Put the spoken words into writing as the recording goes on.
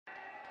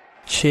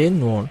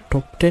Shane Warne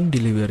top 10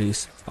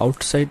 deliveries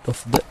outside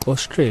of the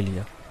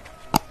Australia.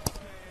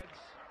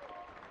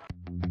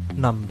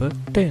 Number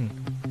 10.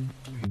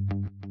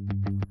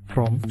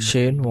 From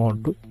Shane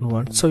Warne to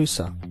Nuwan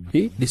Soisa.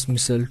 He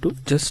dismissal to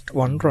just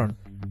 1 run.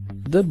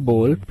 The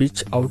ball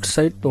pitched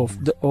outside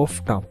of the off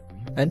stump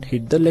and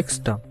hit the leg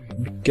stump.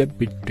 Wicket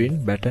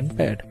between bat and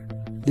pad.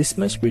 This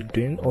match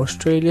between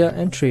Australia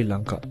and Sri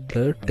Lanka,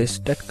 third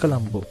test at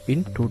Colombo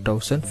in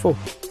 2004.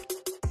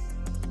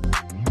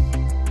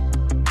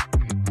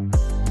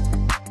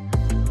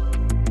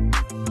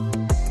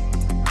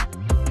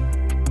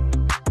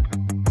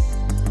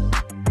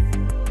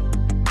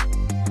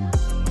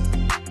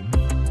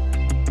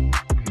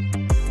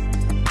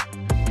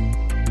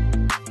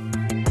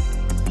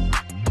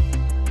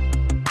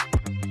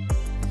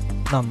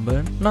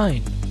 Number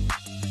 9.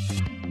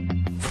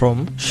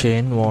 From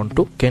Shane Warne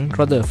to Ken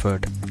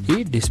Rutherford.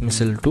 He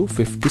dismissal to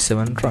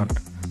 57 run.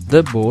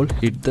 The ball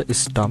hit the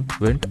stump,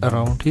 went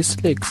around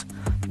his legs.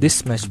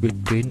 This match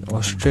between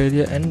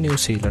Australia and New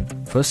Zealand,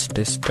 first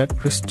test at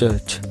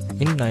Christchurch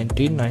in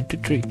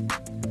 1993.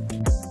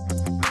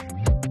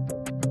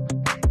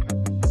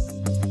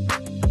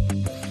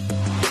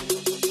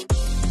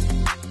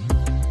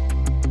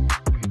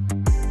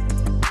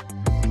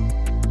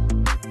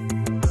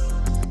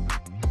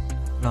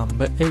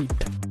 Number 8.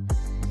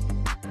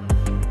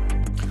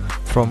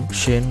 From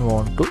Shane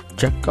Warne to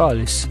Jack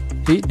Carlis.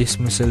 He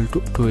dismissal to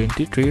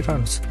 23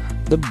 runs.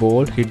 The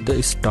ball hit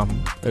the stump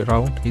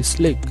around his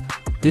leg.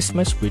 This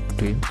match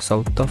between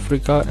South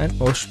Africa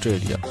and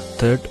Australia,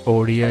 third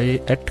ODI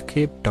at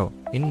Cape Town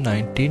in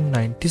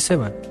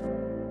 1997.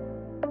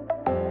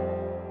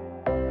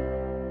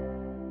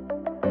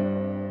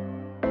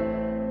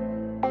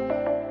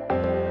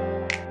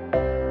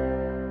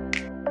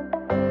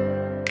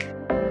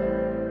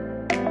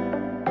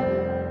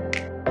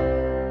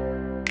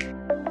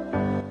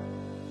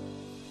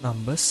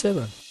 Number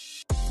 7.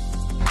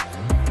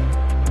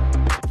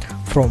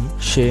 From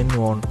Shane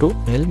Warne to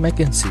Neil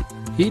Mackenzie.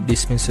 He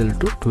dismissal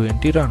to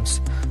 20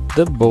 runs.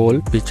 The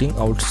ball pitching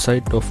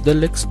outside of the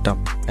leg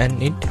stump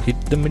and it hit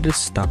the middle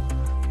stump.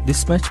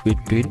 This match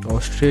between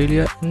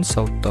Australia and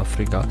South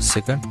Africa,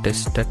 second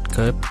test at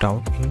Cape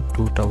Town in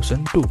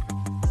 2002.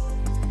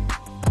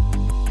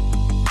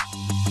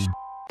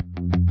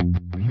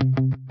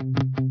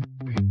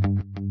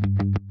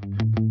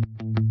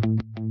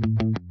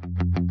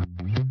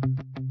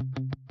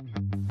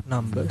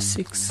 Number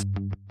 6.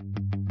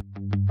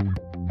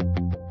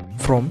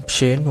 From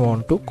Shane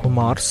Warne to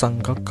Kumar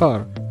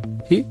Sangakkar.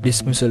 He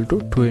dismissal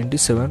to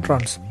 27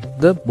 runs.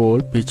 The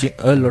ball pitching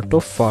a lot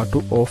of far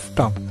to off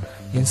stump,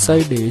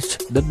 inside edge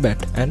the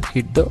bat and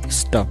hit the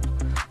stump.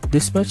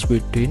 This match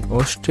between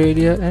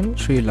Australia and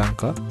Sri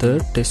Lanka,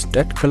 third test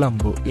at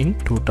Colombo in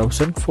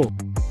 2004.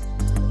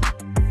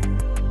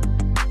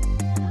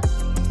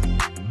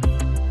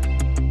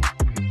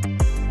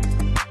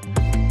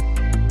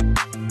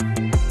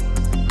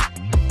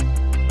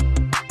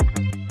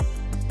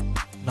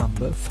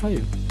 Number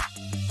 5.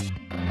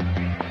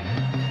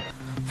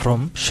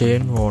 From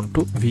Shane Warne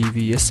to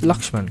VVS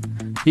Lakshman.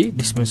 He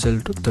dismissal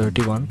to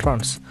 31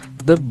 runs.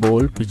 The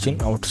ball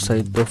pitching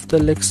outside of the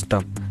leg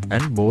stump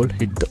and ball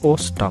hit the off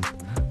stump.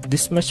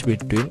 This match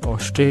between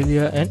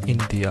Australia and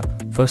India,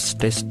 first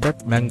test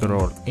at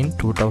Bangalore in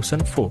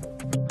 2004.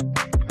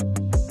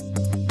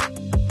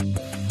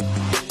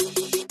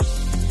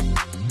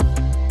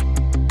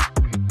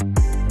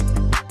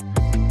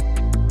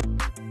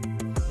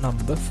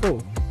 Number 4.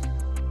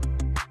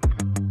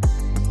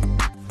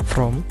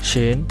 From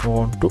Shane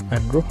Warne to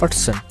Andrew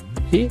Hudson.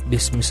 He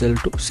dismissal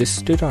to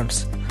 60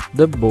 runs.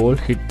 The ball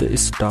hit the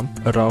stump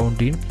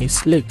around in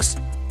his legs.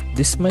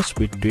 This match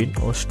between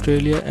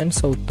Australia and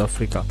South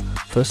Africa,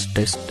 first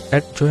test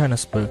at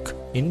Johannesburg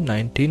in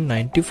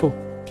 1994.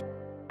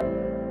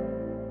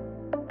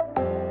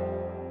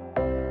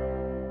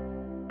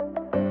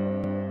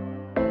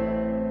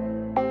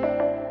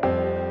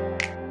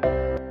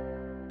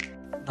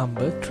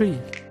 Number 3.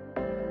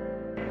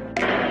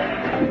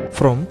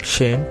 From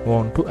Shane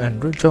Warne to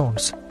Andrew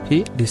Jones.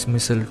 He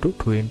dismissal to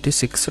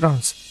 26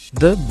 runs.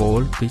 The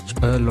ball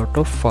pitched a lot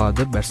of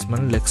farther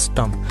batsman leg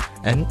stump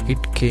and it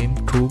came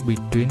through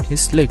between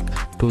his leg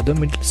to the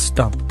middle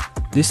stump.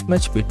 This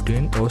match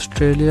between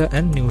Australia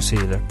and New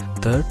Zealand,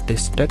 third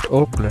test at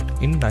Auckland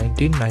in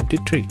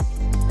 1993.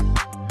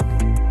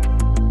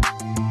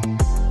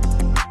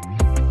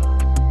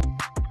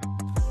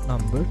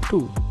 Number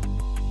 2.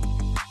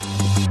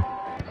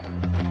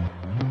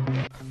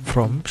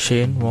 From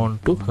Shane Warne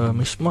to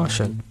Hamish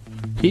Marshall.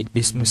 He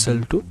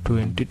dismissal to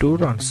 22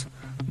 runs.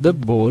 The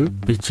ball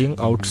pitching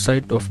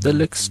outside of the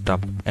leg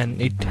stump and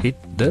it hit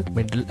the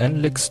middle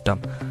and leg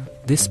stump.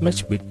 This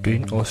match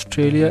between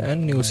Australia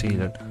and New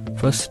Zealand,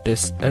 first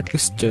test at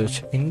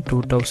Christchurch in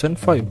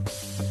 2005.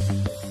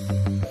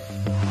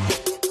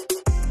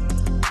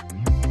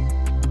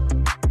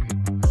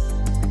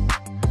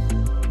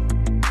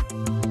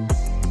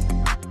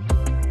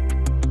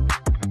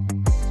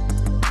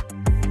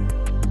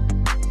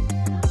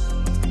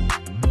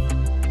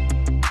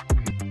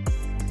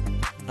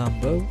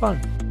 Number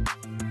 1.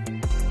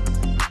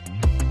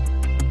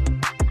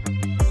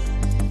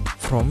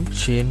 from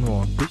Keith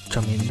Warne to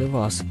Chaminda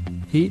Was.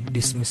 He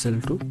dismissal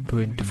to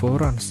 24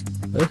 runs.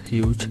 A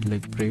huge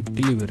leg break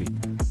delivery.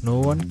 No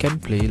one can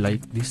play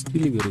like these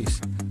deliveries.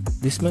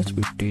 This match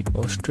between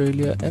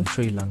Australia and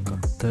Sri Lanka,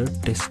 third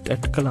test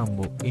at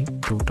Colombo in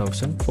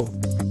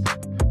 2004.